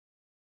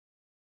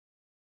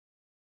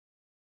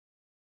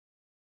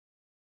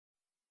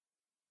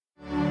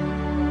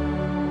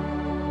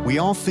We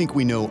all think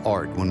we know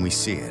art when we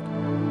see it.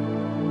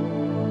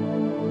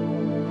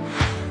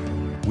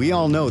 We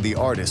all know the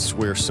artists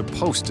we're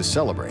supposed to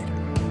celebrate.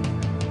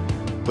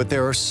 But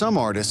there are some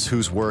artists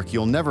whose work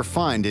you'll never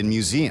find in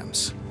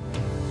museums.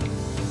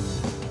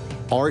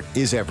 Art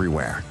is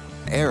everywhere.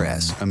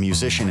 Erez, a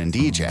musician and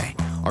DJ,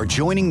 are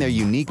joining their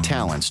unique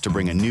talents to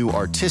bring a new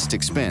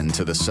artistic spin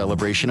to the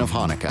celebration of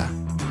Hanukkah.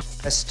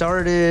 I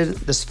started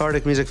the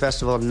Sephardic Music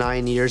Festival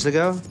 9 years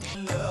ago.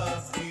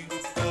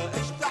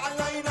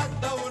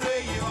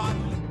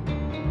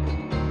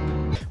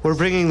 We're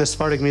bringing the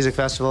Sephardic Music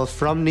Festival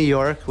from New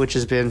York, which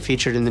has been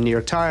featured in the New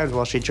York Times,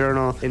 Wall Street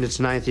Journal. In its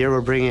 9th year, we're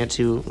bringing it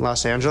to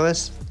Los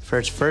Angeles for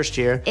its first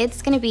year.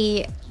 It's going to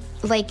be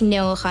like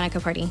no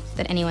Hanukkah party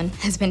that anyone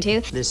has been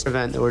to. This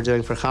event that we're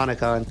doing for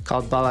Hanukkah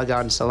called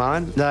Balagan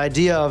Salon. The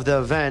idea of the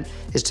event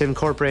is to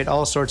incorporate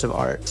all sorts of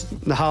art.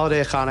 The holiday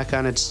of Hanukkah,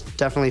 and it's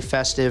definitely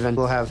festive, and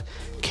we'll have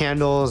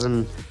candles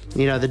and,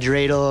 you know, the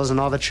dreidels and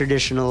all the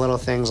traditional little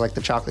things like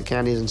the chocolate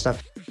candies and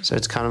stuff. So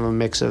it's kind of a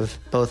mix of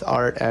both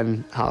art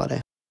and holiday.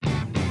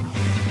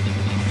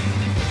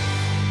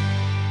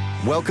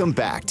 Welcome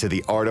back to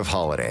the Art of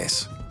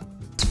Holidays.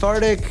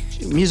 Sephardic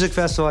Music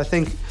Festival, I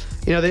think,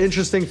 you know, the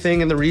interesting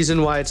thing and the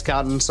reason why it's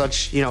gotten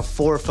such, you know,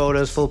 4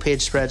 photos,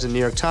 full-page spreads in New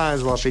York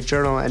Times, Wall Street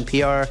Journal,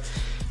 NPR,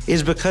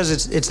 is because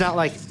it's not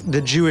like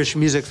the Jewish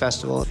music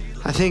festival.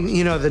 I think,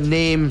 you know, the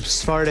name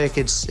Sephardic,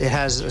 it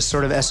has a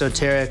sort of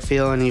esoteric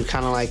feel, and you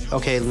kind of like,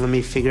 okay, let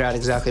me figure out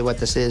exactly what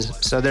this is.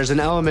 So there's an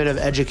element of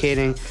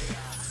educating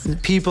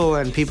people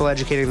and people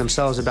educating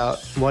themselves about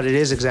what it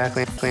is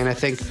exactly. And I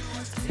think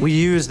we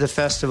use the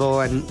festival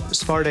and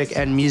Sephardic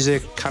and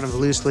music kind of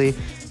loosely,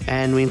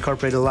 and we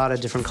incorporate a lot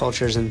of different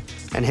cultures and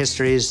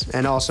histories,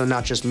 and also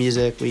not just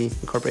music. We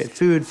incorporate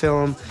food,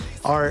 film,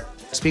 art.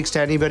 It speaks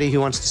to anybody who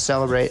wants to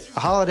celebrate a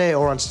holiday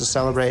or wants to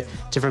celebrate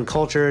different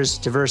cultures,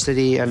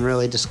 diversity, and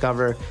really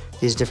discover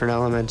these different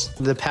elements.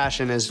 The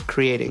passion is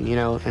creating, you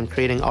know, and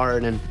creating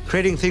art and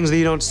creating things that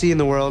you don't see in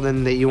the world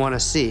and that you want to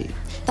see.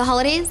 The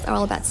holidays are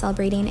all about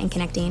celebrating and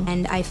connecting,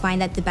 and I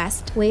find that the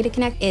best way to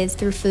connect is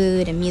through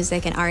food and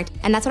music and art,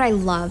 and that's what I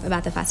love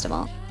about the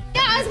festival.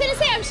 Yeah, I was gonna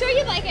say, I'm sure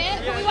you'd like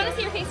it, but we want to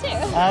see your face too.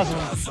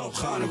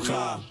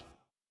 Awesome.